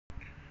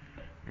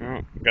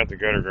Well, got the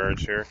gutter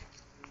guards here.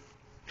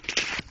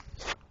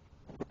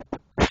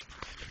 I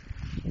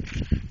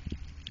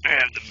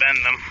have to bend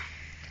them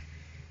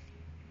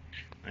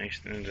nice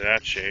and into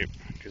that shape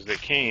because they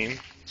came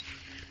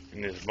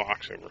in this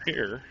box over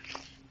here.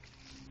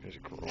 There's a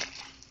curl.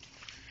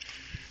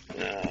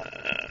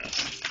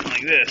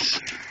 Like this,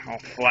 all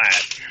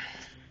flat.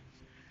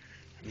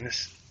 And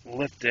this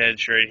lipped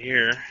edge right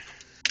here,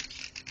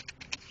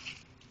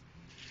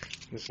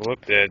 this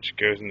lipped edge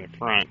goes in the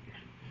front,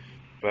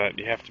 but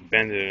you have to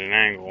bend it at an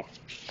angle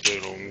so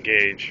it'll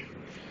engage.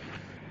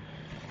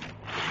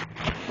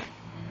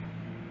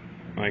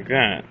 Like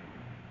that.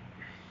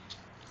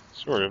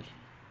 Sort of.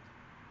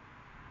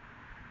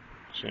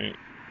 See?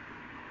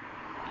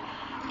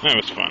 That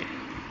was fun.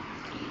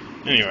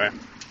 Anyway.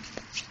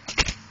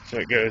 So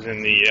it goes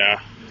in the,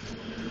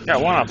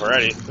 got one up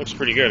already. Looks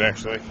pretty good,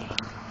 actually.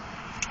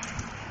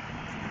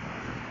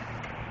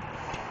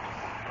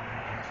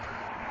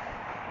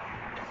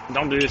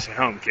 Don't do this at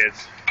home,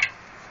 kids.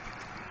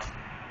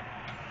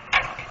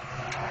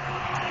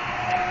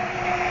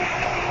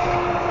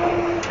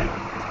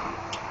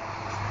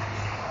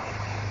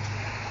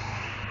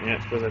 Yeah, I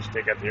suppose I should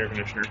take out the air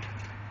conditioner.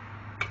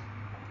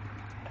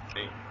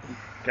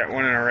 Got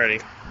one in already.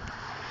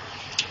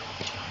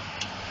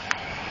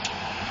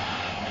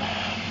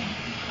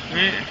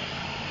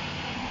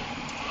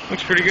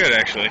 Looks pretty good,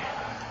 actually.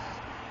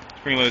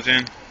 Spring loads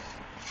in.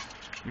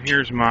 And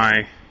here's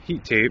my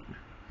heat tape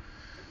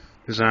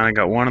design. I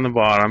got one on the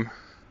bottom.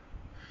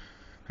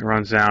 It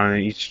runs down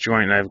in each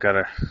joint, and I've got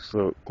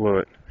to glue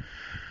it.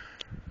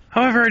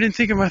 However, I didn't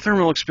think of my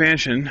thermal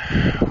expansion,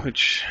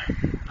 which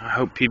I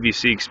hope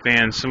PVC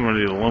expands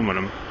similar to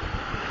aluminum,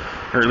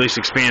 or at least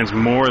expands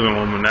more than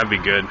aluminum. That'd be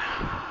good,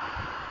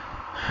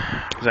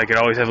 because I could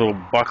always have a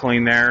little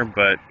buckling there,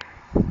 but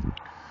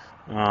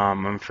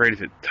I'm afraid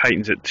if it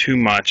tightens it too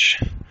much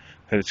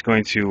that it's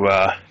going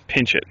to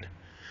pinch it.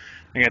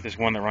 I got this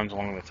one that runs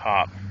along the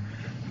top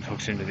and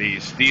hooks into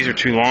these. These are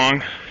too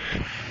long.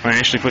 When I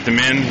initially put them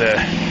in,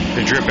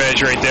 the drip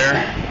edge right there,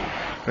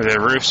 or the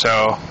roof,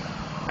 so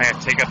I have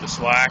to take up the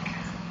slack.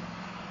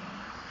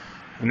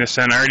 And this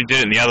end, I already did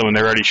it in the other one,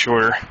 they're already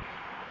shorter. I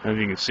don't know if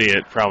you can see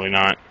it, probably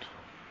not.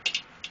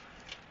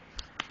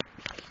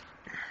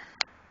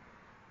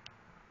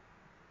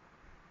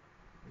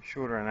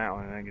 Shorter on that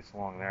one, and then it gets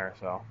along there,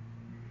 so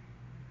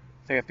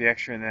take up the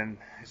extra, and then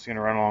it's going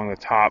to run along the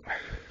top,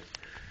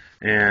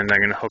 and I'm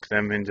going to hook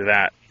them into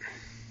that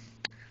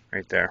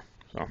right there.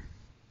 So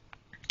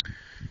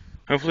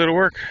hopefully it'll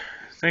work.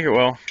 I think it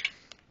will.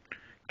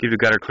 Keep the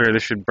gutter clear.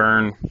 This should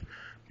burn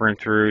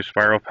through,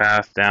 spiral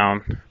path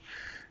down,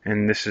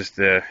 and this is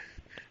this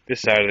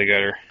side of the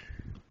gutter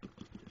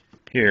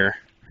here.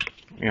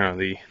 You know,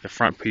 the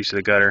front piece of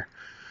the gutter.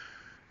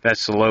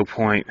 That's the low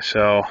point,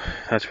 so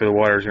that's where the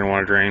water is going to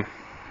want to drain.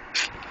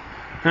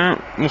 Well,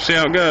 we'll see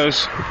how it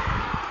goes.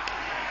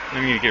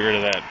 I need to get rid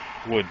of that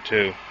wood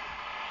too.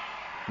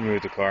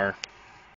 Move the car.